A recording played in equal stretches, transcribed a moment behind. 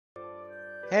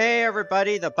Hey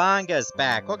everybody, the Banga's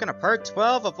back. Welcome to part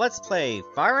 12 of Let's Play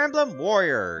Fire Emblem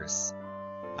Warriors.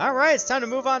 Alright, it's time to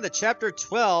move on to chapter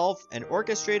 12, an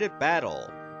orchestrated battle.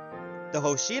 The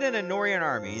Hoshido and Nohr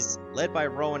armies, led by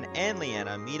Rowan and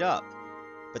Leanna, meet up.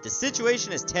 But the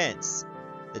situation is tense.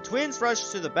 The twins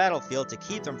rush to the battlefield to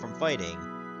keep them from fighting,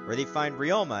 where they find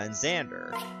Ryoma and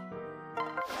Xander.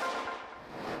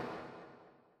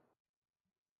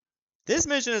 This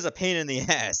mission is a pain in the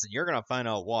ass, and you're gonna find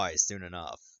out why soon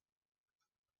enough.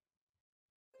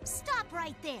 Stop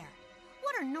right there!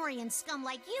 What are Nohrian scum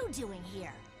like you doing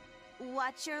here?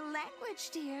 Watch your language,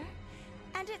 dear.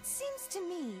 And it seems to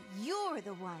me you're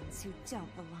the ones who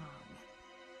don't belong.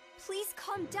 Please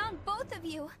calm down, both of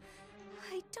you.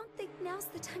 I don't think now's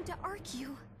the time to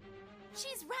argue.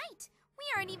 She's right! We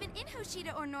aren't even in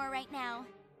Hoshido or Nohr right now.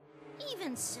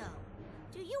 Even so,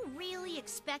 do you really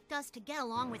expect us to get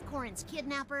along with Corrin's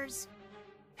kidnappers?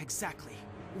 Exactly.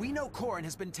 We know Corrin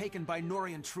has been taken by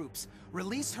Nohrian troops.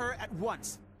 Release her at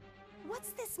once. What's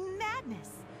this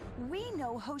madness? We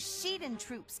know Hoshidan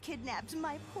troops kidnapped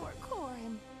my poor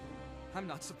Corrin. I'm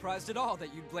not surprised at all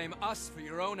that you'd blame us for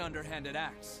your own underhanded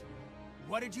acts.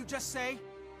 What did you just say?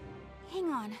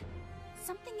 Hang on.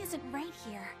 Something isn't right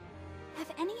here.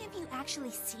 Have any of you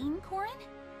actually seen Corrin?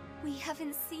 We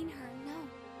haven't seen her, no.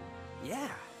 Yeah,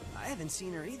 I haven't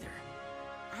seen her either.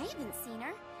 I haven't seen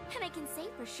her, and I can say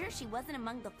for sure she wasn't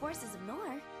among the forces of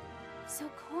Nohr. So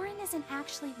Corrin isn't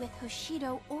actually with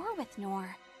Hoshido or with Nohr.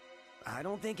 I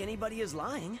don't think anybody is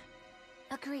lying.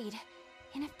 Agreed.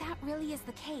 And if that really is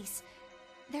the case,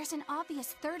 there's an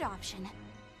obvious third option.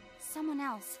 Someone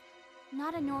else,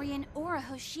 not a Nohrian or a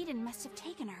Hoshidan, must have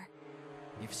taken her.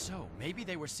 If so, maybe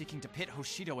they were seeking to pit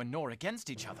Hoshido and Nohr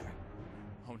against each other.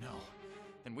 Oh no.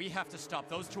 Then we have to stop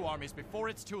those two armies before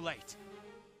it's too late.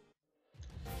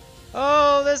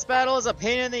 Oh, this battle is a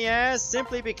pain in the ass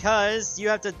simply because you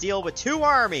have to deal with two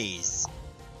armies.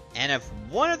 And if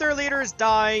one of their leaders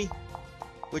die,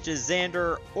 which is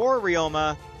Xander or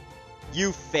Ryoma,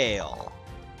 you fail.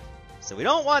 So we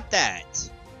don't want that.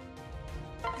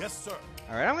 Yes, sir.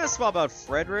 Alright, I'm gonna swap out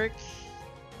Frederick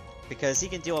because he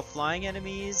can deal with flying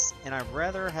enemies, and I'd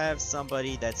rather have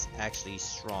somebody that's actually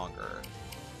stronger.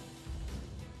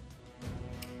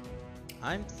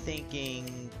 I'm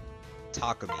thinking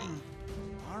Takumi.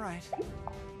 Alright.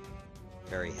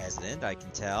 Very hesitant, I can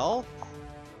tell.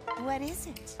 What is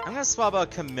it? I'm gonna swap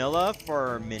out Camilla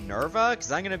for Minerva,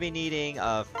 because I'm gonna be needing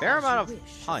a fair amount of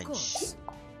punch.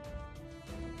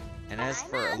 And as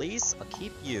for Elise, I'll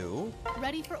keep you.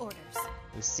 Ready for orders.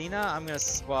 Lucina, I'm gonna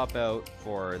swap out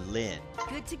for Lynn.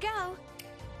 Good to go.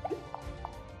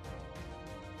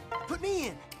 Put me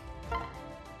in!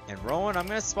 And Rowan, I'm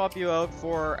gonna swap you out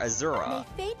for Azura.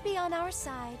 May fate be on our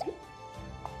side.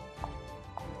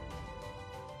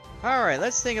 Alright,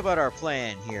 let's think about our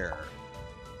plan here.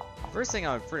 First thing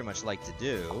I would pretty much like to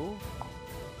do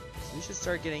is we should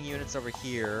start getting units over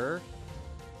here.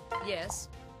 Yes.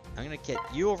 I'm gonna get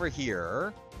you over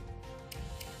here.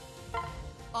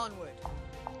 Onward.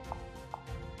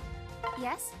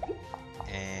 Yes?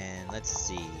 And let's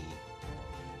see.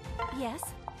 Yes?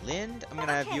 Lind, I'm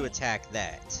gonna have you attack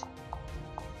that.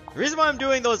 The reason why I'm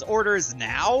doing those orders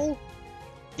now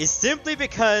is simply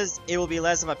because it will be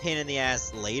less of a pain in the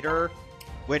ass later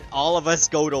when all of us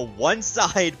go to one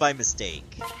side by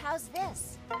mistake. How's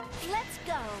this? Let's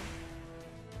go.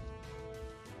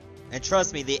 And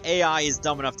trust me, the AI is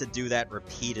dumb enough to do that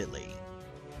repeatedly.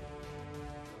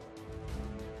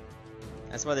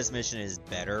 That's why this mission is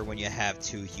better when you have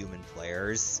two human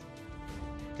players,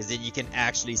 because then you can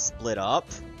actually split up.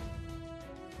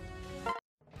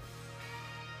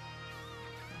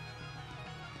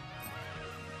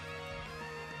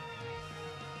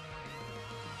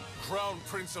 Crown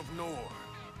Prince of Nohr,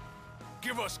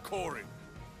 give us Corrin,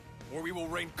 or we will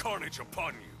rain carnage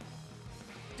upon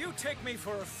you. You take me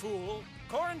for a fool.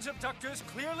 Corrin's abductors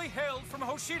clearly hailed from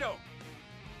Hoshido.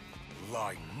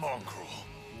 Lying mongrel.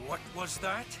 What was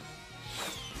that?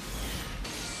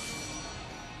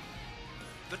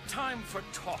 The time for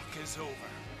talk is over.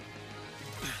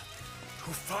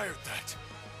 Who fired that?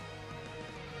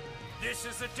 This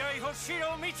is the day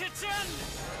Hoshido meets its end!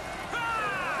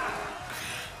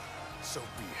 So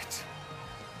be it.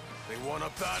 They want a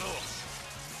battle.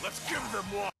 Let's give them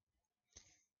one.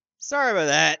 Sorry about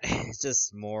that. It's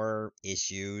just more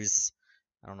issues.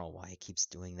 I don't know why it keeps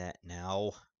doing that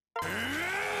now.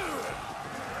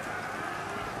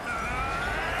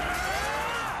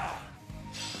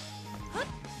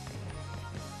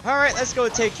 Alright, let's go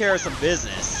take care of some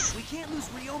business. We can't lose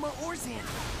Ryoma or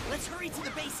Xander. Let's hurry to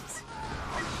the bases.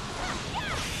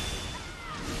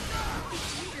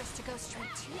 It's dangerous to go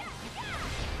straight to.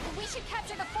 We should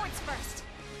capture the forts first.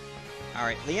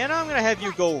 Alright, Leanna, I'm gonna have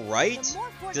you go right. The more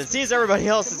forts It we seems take, everybody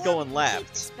else the is more going we left. keep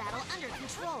this battle under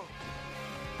control.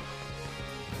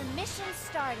 The mission's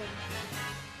starting.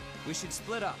 We should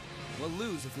split up. We'll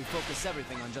lose if we focus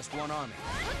everything on just one army.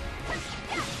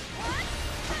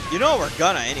 You know we're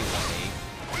gonna anyway.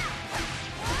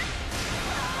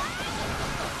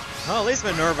 Well, at least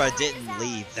Minerva didn't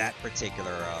leave that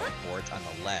particular fort on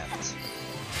the left.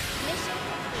 Mission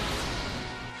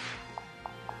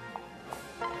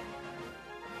complete.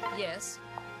 Yes.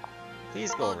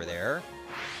 Please go over there.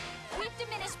 We've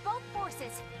diminished both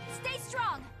forces. Stay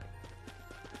strong.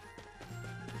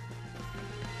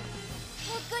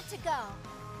 We're good to go.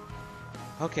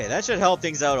 Okay, that should help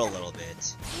things out a little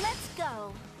bit. Let's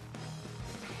go.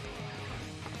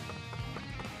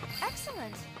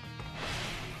 Excellent.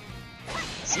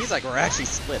 Seems like we're actually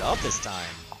split up this time.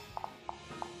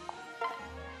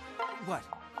 What?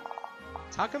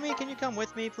 Takumi, can you come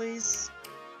with me, please?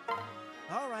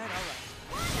 All right, all right.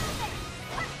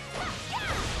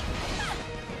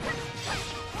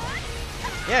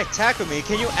 Yeah, Takumi,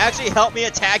 can you actually help me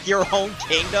attack your own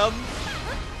kingdom?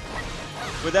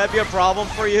 Would that be a problem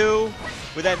for you?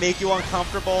 Would that make you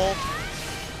uncomfortable?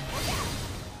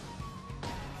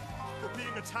 We're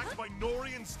being attacked by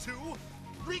Nohrians too?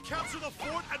 Recapture the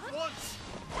fort at once!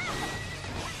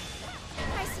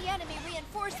 I see enemy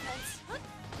reinforcements.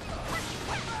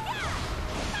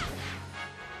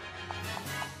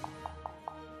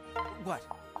 What?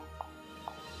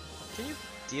 Can you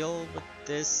deal with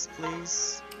this,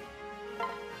 please?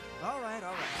 All right,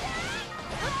 all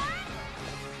right.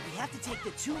 We have to take the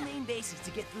two main bases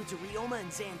to get through to Ryoma and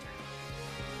Xander.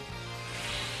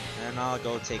 And I'll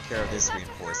go take care of this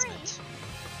reinforcement.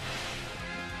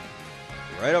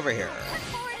 Right over here.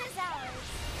 Fort is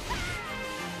ours.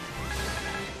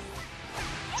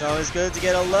 It's always good to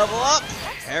get a level up.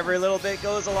 Every little bit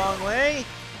goes a long way.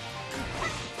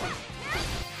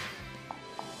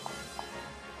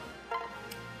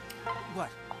 What?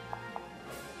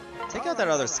 Take out that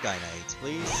other Sky Knight,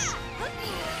 please. Let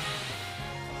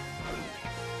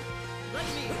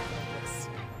me handle this.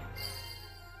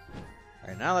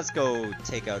 Alright, now let's go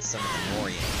take out some of the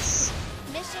Nohrians.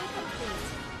 Mission complete.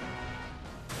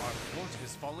 Our fort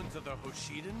has fallen to the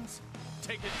Hoshidans?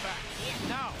 Take it back,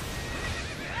 now!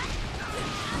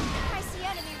 I see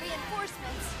enemy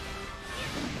reinforcements.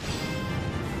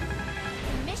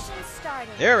 Mission started.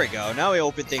 There we go, now we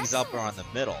open things up around the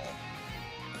middle.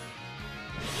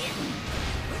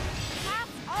 Half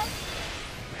all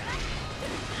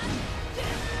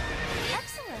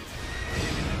excellent.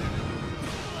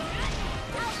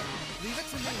 Leave it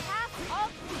to me. Half all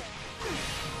clear.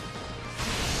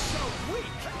 So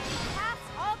weak. Half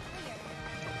all clear.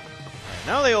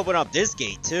 Now they open up this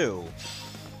gate too.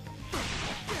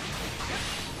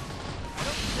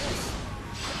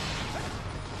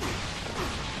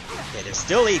 Okay, they're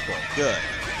still equal. Good.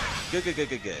 Good, good, good,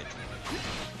 good, good.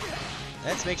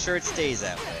 Let's make sure it stays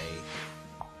that way.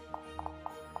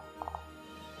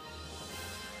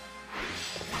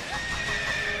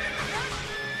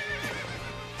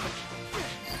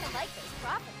 I like those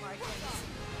profit margins.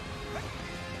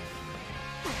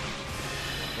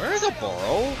 Where's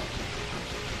Oboro?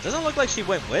 Doesn't look like she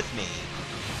went with me.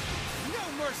 No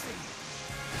mercy.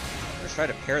 Let's try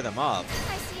to pair them up.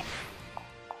 I see.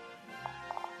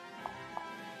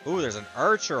 Ooh, there's an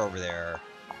archer over there.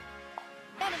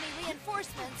 Enemy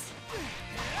reinforcements.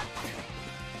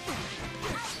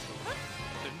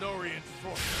 The Nohrian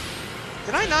fort.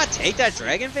 Did I not take that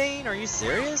Dragon Vein? Are you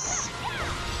serious?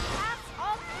 Half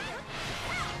all clear.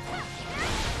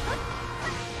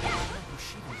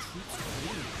 Hoshidan troops are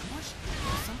leading an ambush?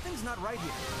 Something's not right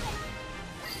here.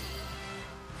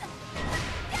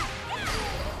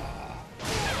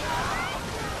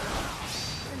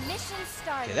 The mission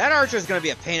started. Okay, that archer's gonna be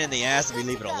a pain in the ass if we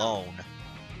leave it alone.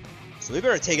 So we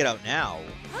better take it out now.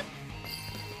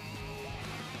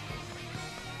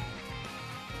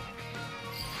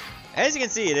 As you can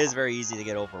see, it is very easy to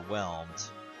get overwhelmed.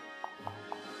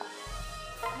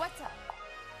 What's up?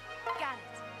 Got it.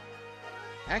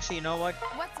 Actually, you know what?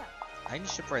 What's up? I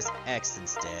should press X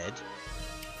instead.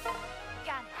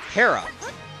 Got it. Pair up.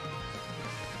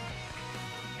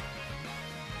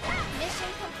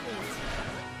 Mission complete.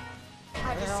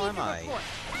 Where the hell am I? Report.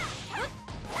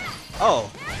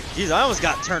 Oh, geez, I almost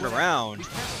got turned around. We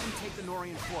can't let them take the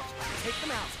Nohrian fort. Take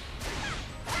them out.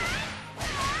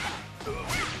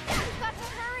 We've got to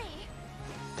hurry.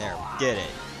 There, we did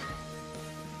it.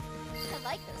 I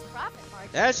like those profit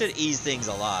margins. That should ease things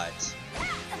a lot.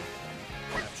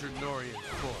 Capture Nohrian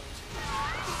fort.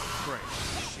 Great,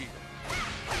 Hoshido.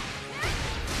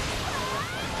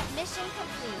 Mission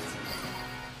complete.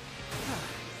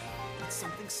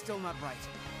 Something's still not right.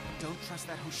 Don't trust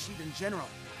that Hoshidan general.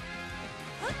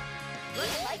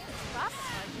 Looks like the profit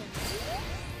margins.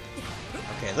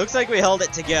 Okay, looks like we held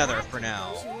it together for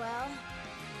now. Well,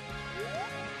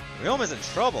 Ryoma's in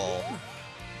trouble.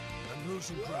 I'm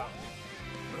losing ground.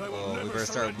 But I will Oh, never we better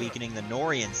start surrender. weakening the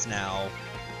Nohrians now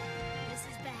this is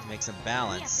bad. to make some We have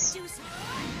balance. to do something.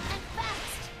 And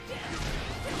fast.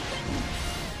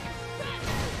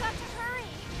 We've got to hurry.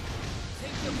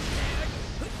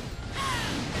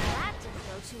 That didn't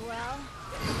go too well.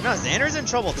 No, Xander's in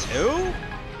trouble too?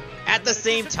 At the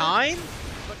same time?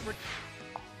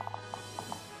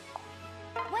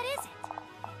 What is it?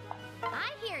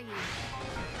 I hear you.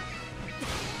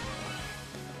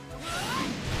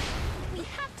 We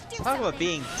have to do Talk something. about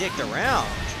being dicked around.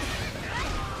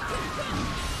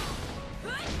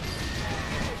 We've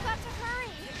got to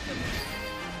hurry.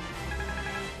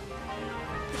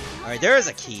 Alright, there is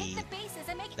a To key. take the bases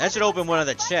and make That should open one of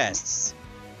the chests.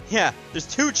 Yeah, there's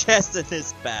 2 chests in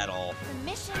this battle. The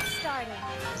mission's starting.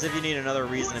 As if you need another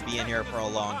reason to be in here for a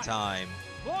long time.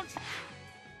 Launch!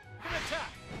 An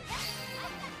attack!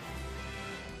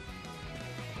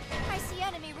 I see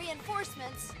enemy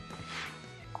reinforcements.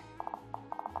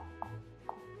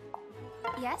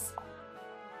 Yes?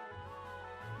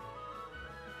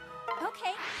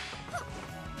 Okay.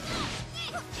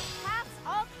 Paths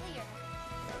all clear.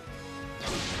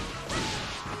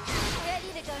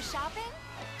 Ready to go shopping?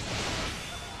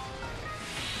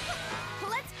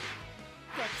 Let's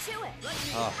get to it.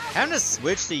 Having to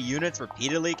switch the units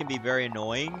repeatedly can be very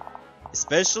annoying.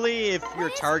 Especially if you're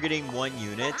targeting one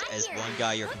unit as one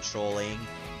guy you're controlling.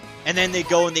 And then they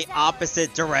go in the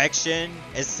opposite direction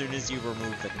as soon as you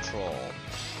remove the control.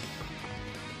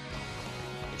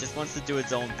 It just wants to do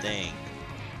its own thing.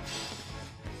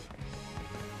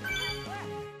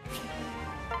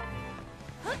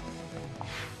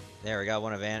 There, we got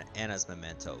one of Anna's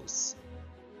mementos.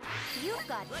 You've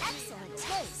got excellent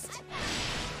taste.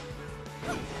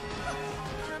 Come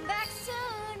back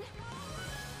soon.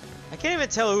 I can't even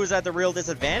tell who's at the real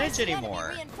disadvantage I see enemy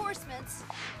anymore. Reinforcements.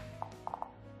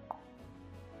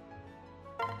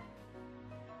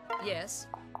 Yes.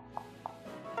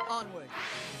 Onward.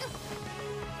 These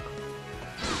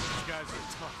guys are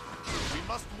tough. We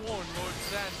must warn Lord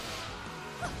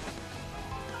Xander.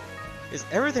 Because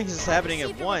everything's just happening at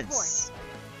Receive your once.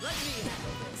 Let me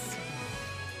handle this.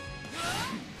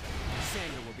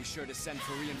 Xander will be sure to send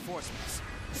for reinforcements.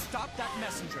 Stop that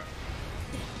messenger.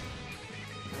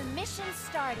 The mission's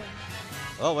starting.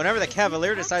 Well, whenever the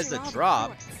Cavalier decides to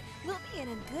drop, We'll be in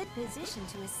a good position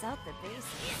to assault the bases.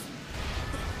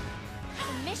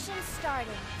 The mission's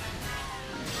starting.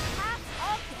 Paths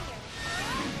all clear.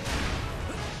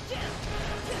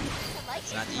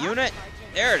 it's not the unit.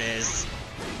 There it is.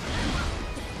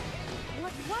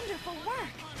 What wonderful work!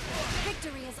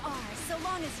 Victory is ours so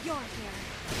long as you're here.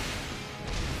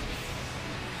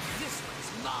 This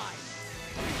one's mine.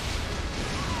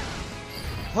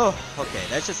 Oh, okay,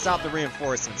 that should stop the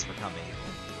reinforcements from coming.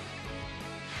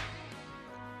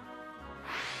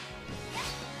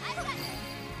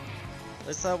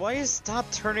 Lisa, why you stop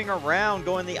turning around,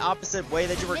 going the opposite way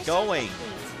that you were going?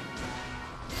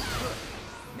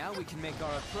 Now we can make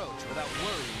our approach without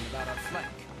worrying about our flank.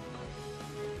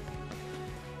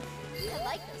 I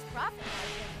like those profit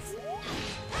margins.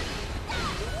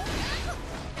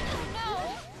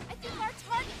 No, I think our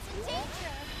target's in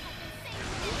danger.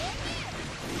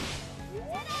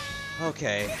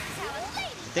 Okay, I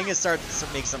think it's starting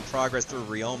to make some progress through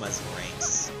Ryoma's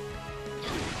ranks.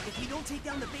 If we don't take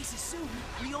down the bases soon,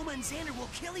 Ryoma and Xander will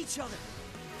kill each other.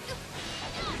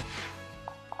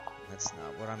 That's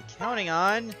not what I'm counting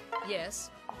on.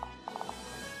 Yes.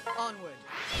 Onward.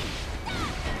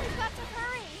 We've got to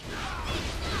hurry.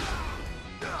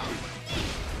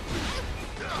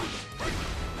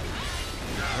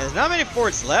 There's not many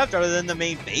forts left other than the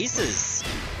main bases.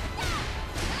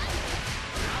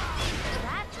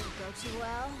 That didn't go too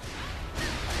well.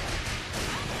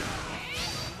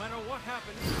 No matter what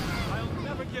happens, I'll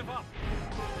never give up.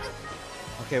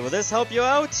 Okay, will this help you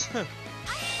out? I've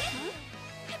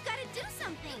got to do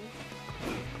something.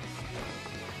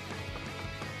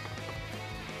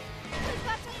 We've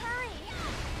got to hurry.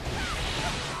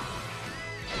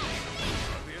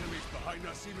 Are the enemies behind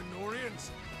us even Nohrians?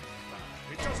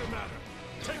 It doesn't matter.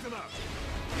 Take them out.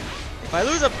 If I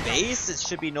lose a base, it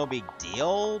should be no big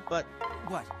deal, but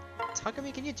What?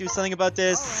 Takumi, can you do something about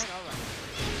this? All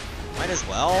right. Might as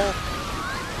well.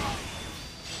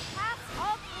 Paths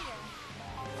all clear.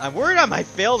 I'm worried I might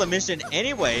fail the mission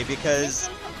anyway, because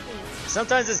Mission complete.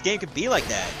 sometimes this game could be like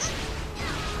that.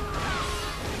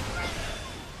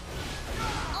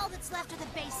 All that's what's left of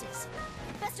the bases.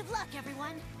 Best of luck,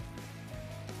 everyone.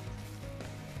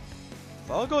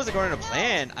 If all goes according to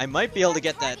plan, I might be able to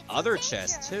get that other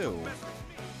chest too. The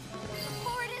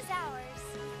fort is ours.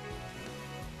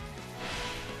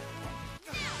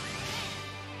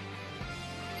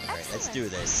 Alright, let's do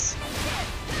this.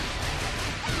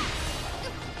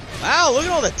 Wow, look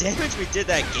at all the damage we did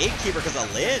that gatekeeper because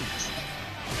of Lind.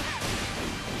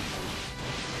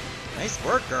 Nice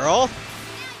work, girl.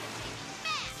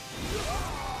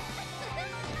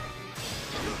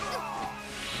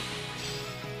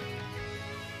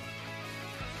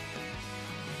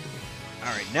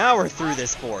 Alright, now we're through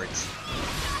this fort.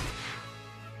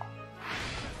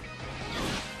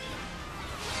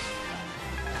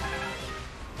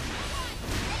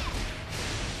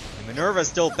 And Minerva's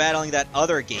still battling that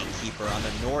other gatekeeper on the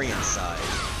Nohrian side.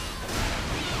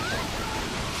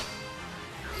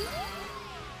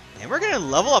 And we're getting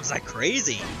level ups like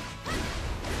crazy.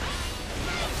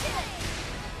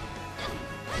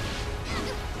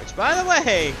 Which, by the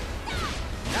way,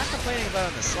 I'm not complaining about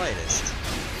in the slightest.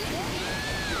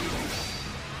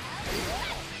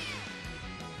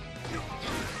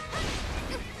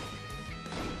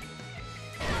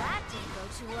 That didn't go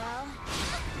too well.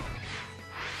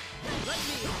 Let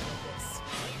me handle this. I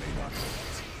may not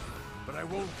fight, but I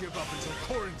won't give up until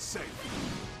Corrin's safe.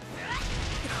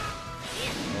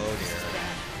 Oh dear.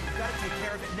 Gotta take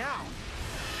care of it now.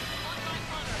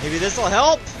 Maybe this'll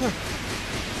help? This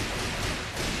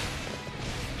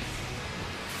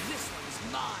one is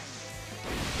mine.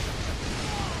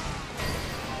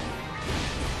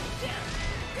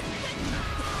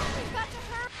 We've got to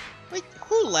hurry. Wait,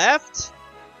 who left?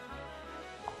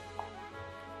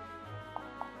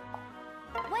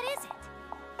 What is it?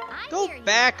 I Go hear you.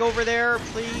 back over there,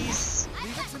 please.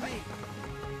 Leave it to me.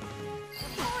 The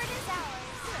fort is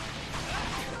ours.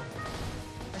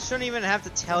 I shouldn't even have to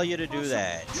tell you to do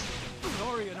that. The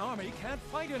Nohrian army can't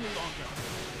fight any longer.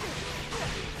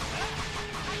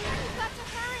 We've got to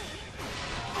hurry.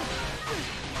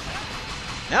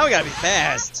 Now we gotta be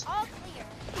fast. All clear.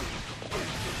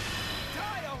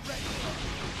 Die already.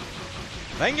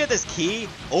 If I can get this key,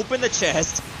 open the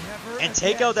chest, Never and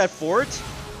take again. out that fort,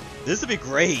 this would be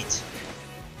great.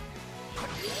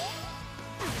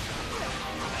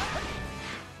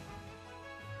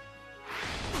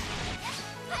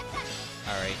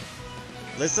 Alright.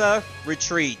 Lissa,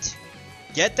 retreat.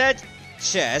 Get that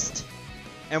chest,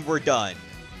 and we're done.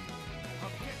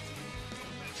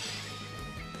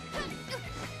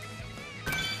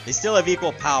 They still have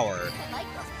equal power. I like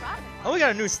this product. Oh, we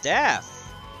got a new staff.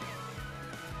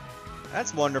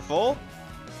 That's wonderful.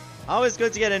 Always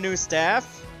good to get a new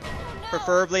staff.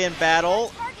 Preferably in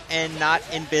battle and not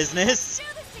in business. Do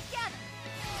this together.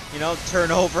 You know,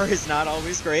 turnover is not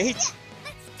always great. Let's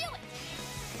do it.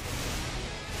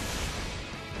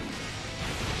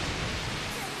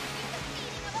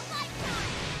 Meeting of a lifetime.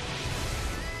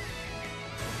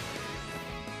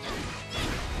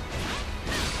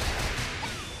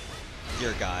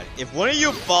 Dear God. If one of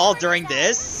you fall during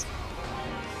this...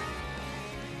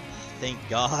 Thank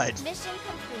God. Mission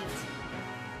complete.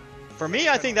 For me,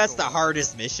 I think that's the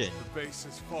hardest mission. The base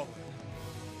has fallen.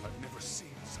 I've never seen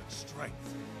such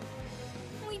strength.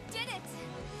 We did it!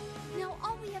 Now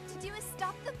all we have to do is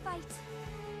stop the fight.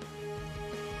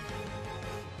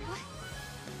 What?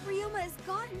 Ryoma is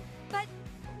gone, but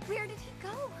where did he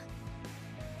go?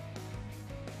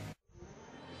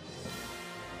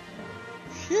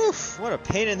 Phew, what a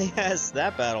pain in the ass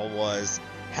that battle was.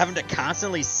 Having to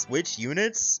constantly switch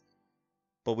units.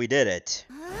 But we did it.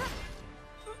 I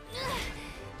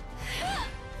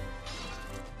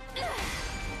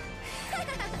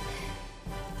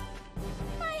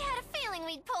had a feeling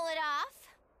we'd pull it off.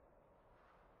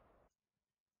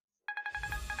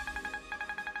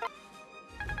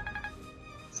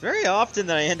 It's very often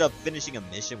that I end up finishing a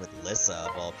mission with Lissa,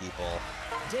 of all people.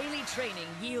 Daily training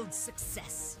yields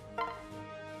success.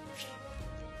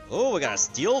 Oh, we got a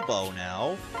steel bow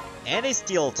now. And a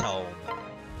steel tome.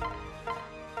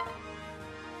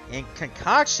 And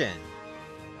concoction.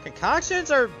 Concoctions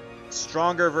are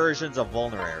stronger versions of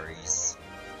vulneraries.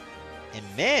 And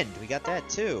mend, we got that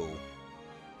too.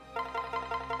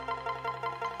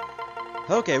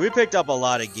 Okay, we picked up a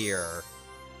lot of gear.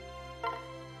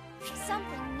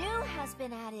 Something new has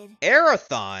been added.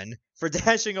 Aerathon for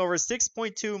dashing over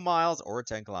 6.2 miles or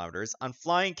 10 kilometers on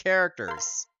flying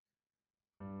characters.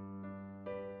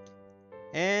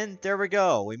 And there we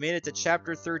go. We made it to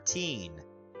chapter 13.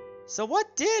 So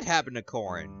what did happen to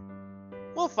Corrin?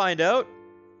 We'll find out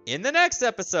in the next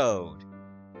episode.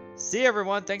 See you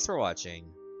everyone. Thanks for watching.